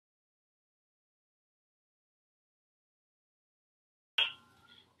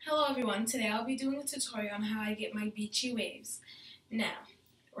Hello everyone, today I'll be doing a tutorial on how I get my beachy waves.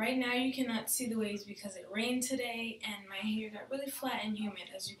 Right now you cannot see the waves because it rained today and my hair got really flat and humid,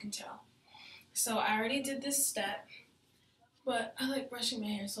 as you can tell. So I already did this step, but I like brushing my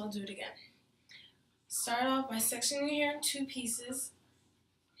hair, so I'll do it again. Start off by sectioning your hair in two pieces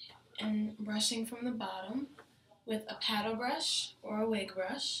and brushing from the bottom with a paddle brush or a wig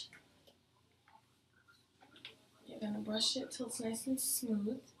brush. You're going to brush it till it's nice and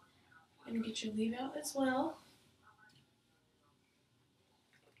smooth. And get your leave out as well.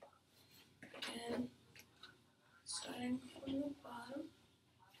 And starting from the bottom,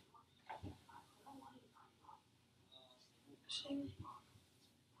 brushing.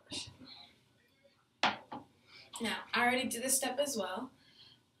 Now, I already did this step as well.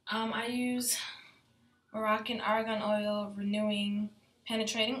 I use Moroccan argon oil, renewing,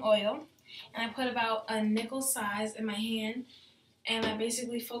 penetrating oil, and I put about a nickel size in my hand, and I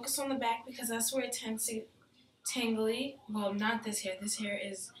basically focus on the back because that's where it tends to get tangly. Well, not this hair. This hair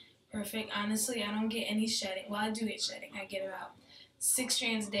is perfect. Honestly, I don't get any shedding. Well, I do get shedding. I get about 6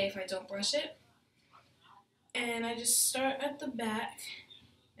 strands a day if I don't brush it. And I just start at the back,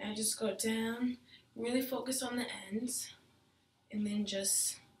 and I just go down, really focus on the ends, and then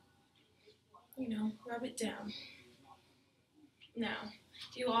just, rub it down. Now,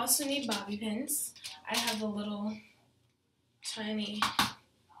 you also need bobby pins. I have the little tiny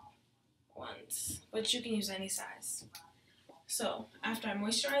ones, but you can use any size. So, after I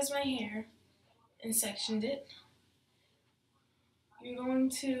moisturized my hair and sectioned it, you're going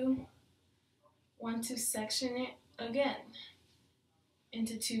to want to section it again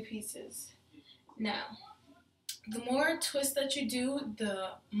into two pieces. Now, the more twists that you do, the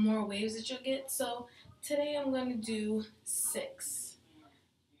more waves that you'll get. So today I'm going to do 6.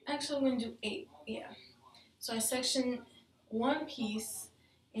 Actually, I'm going to do 8. Yeah. So I section one piece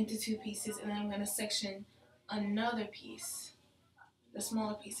into two pieces, and then I'm going to section another piece, the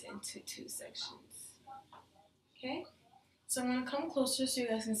smaller piece, into two sections. Okay? So I'm going to come closer so you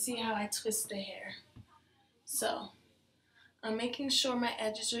guys can see how I twist the hair. So I'm making sure my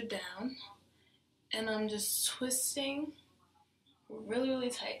edges are down, and I'm just twisting really, really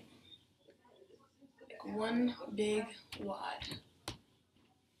tight. Like one big wad.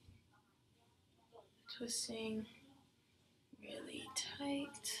 Twisting really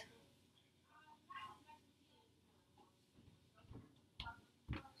tight.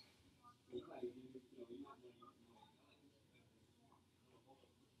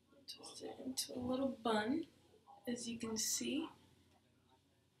 Twist it into a little bun, as you can see.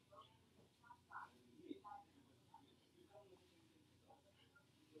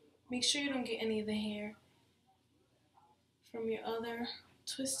 Make sure you don't get any of the hair from your other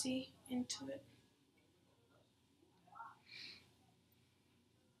twisty into it.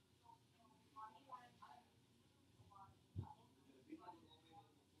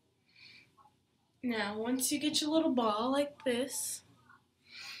 Now, once you get your little ball like this,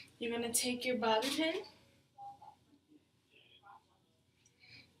 you're going to take your bobby pin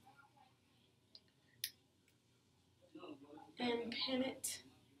and pin it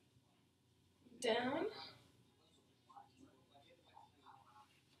down.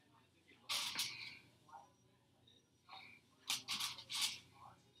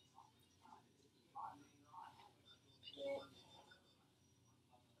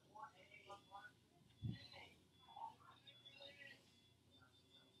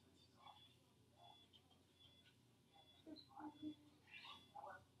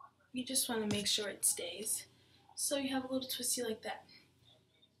 You just want to make sure it stays. So you have a little twisty like that.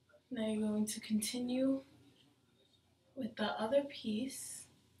 Now you're going to continue with the other piece.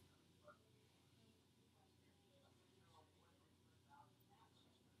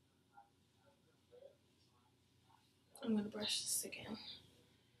 I'm going to brush this again.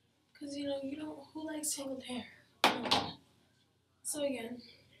 Because, who likes tangled hair? So again,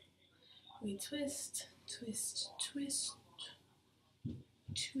 we twist, twist, twist,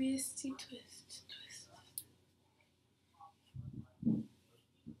 twisty, twist, twist.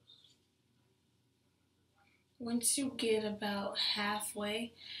 Once you get about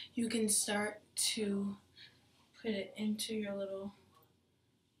halfway, you can start to put it into your little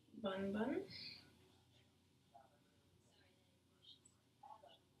bun.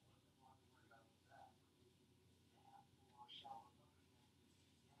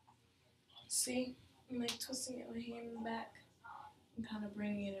 See, I'm like twisting it with my hand in the back and kind of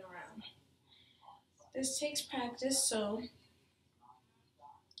bringing it around. This takes practice, so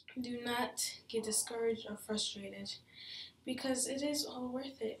do not get discouraged or frustrated because it is all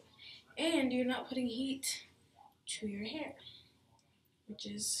worth it. And you're not putting heat to your hair. which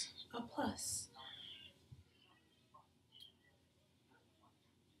is a plus.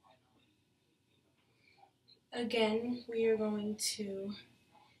 Again, we are going to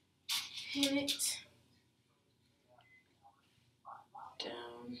pin it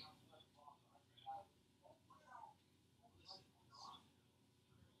down.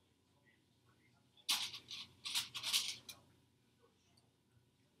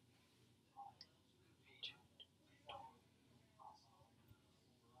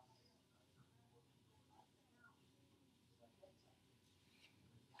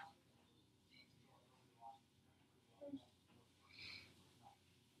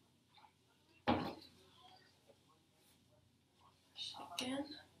 Again,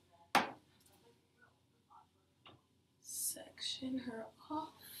 section her off,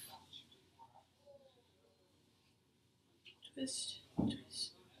 twist,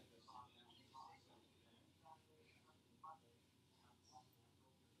 twist.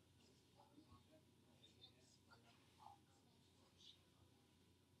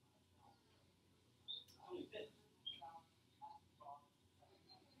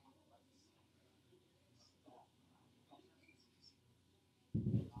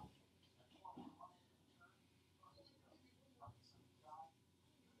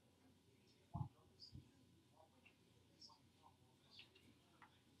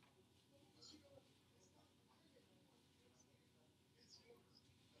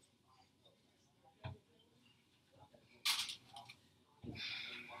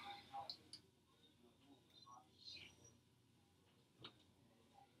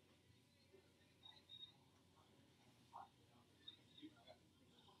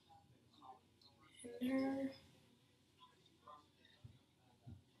 Her.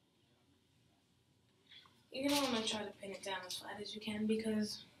 You're gonna want to try to pin it down as flat as you can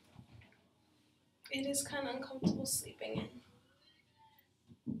because it is kind of uncomfortable sleeping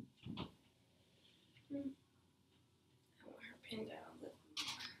in. I want her pinned down a little.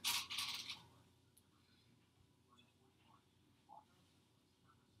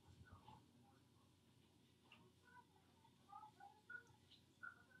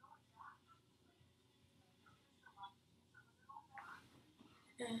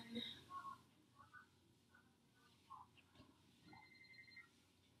 And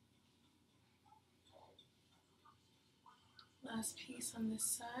last piece on this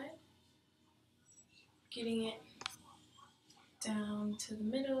side, getting it down to the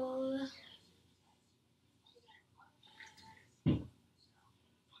middle.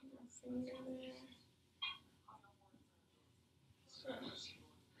 Finger there.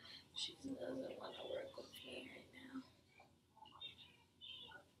 She doesn't want to work with me right now.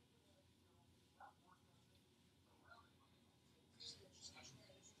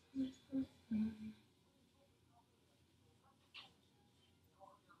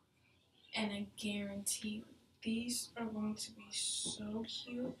 And I guarantee these are going to be so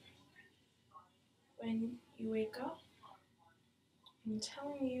cute when you wake up. I'm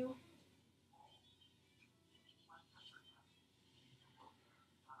telling you.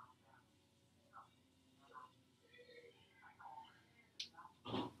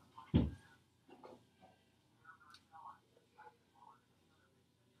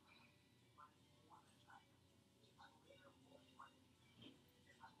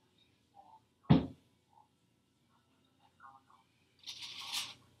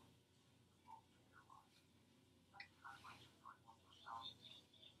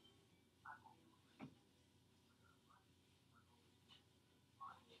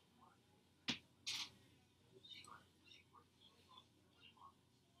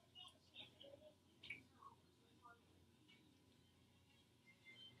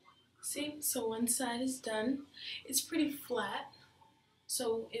 See, so one side is done. It's pretty flat,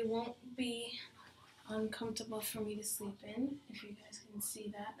 so it won't be uncomfortable for me to sleep in. If you guys can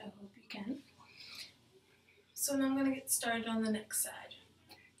see that, I hope you can. So now I'm going to get started on the next side.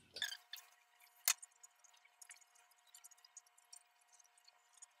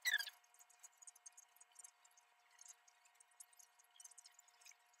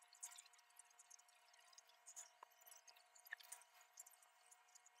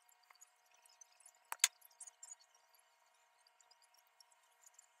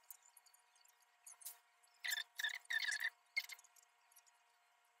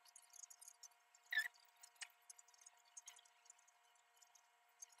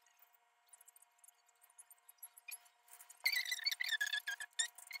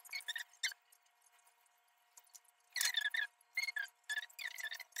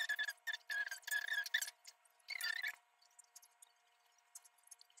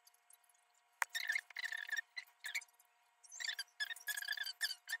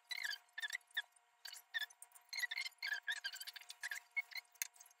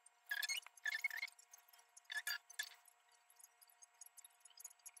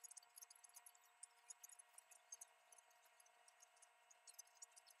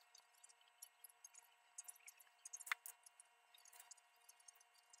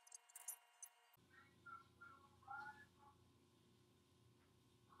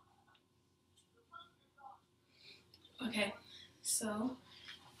 Okay, so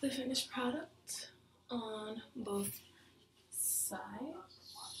the finished product on both sides.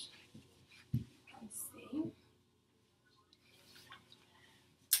 Let's see.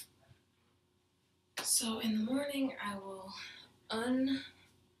 So in the morning, I will undo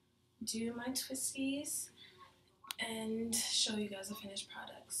my twisties and show you guys the finished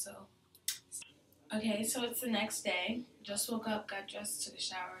product. So, okay, so it's the next day. Just woke up, got dressed, took a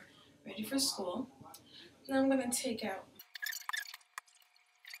shower, ready for school. Now I'm gonna take out.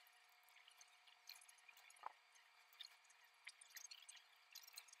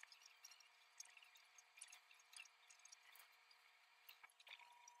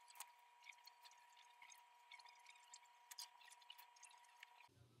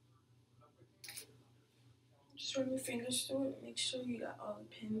 Just run your fingers through it, make sure you got all the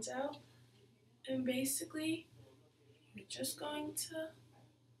pins out. And basically, you're just going to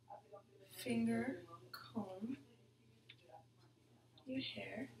finger comb your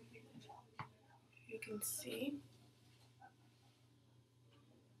hair. You can see.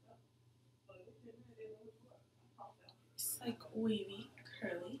 It's like wavy,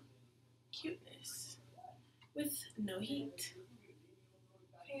 curly cuteness with no heat.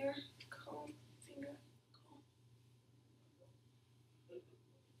 Finger comb, finger comb.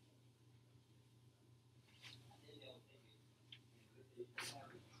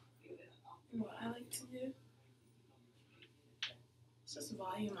 And what I like to do is just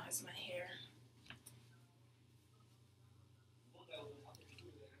volumize my hair.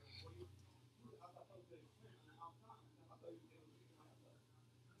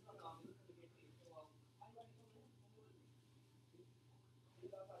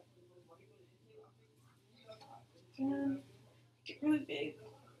 And get really big.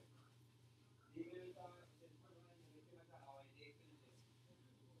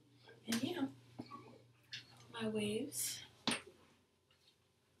 And yeah, my waves, my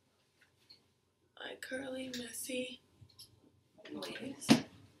curly, messy waves.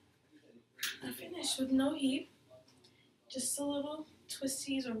 I finished with no heat, just a little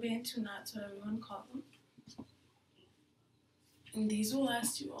twisties or bantu knots, whatever you want to call them. And these will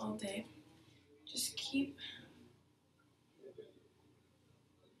last you all day. Just keep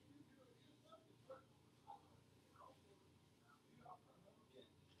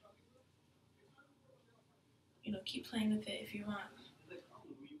keep playing with it if you want.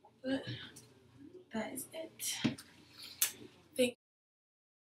 But that is it.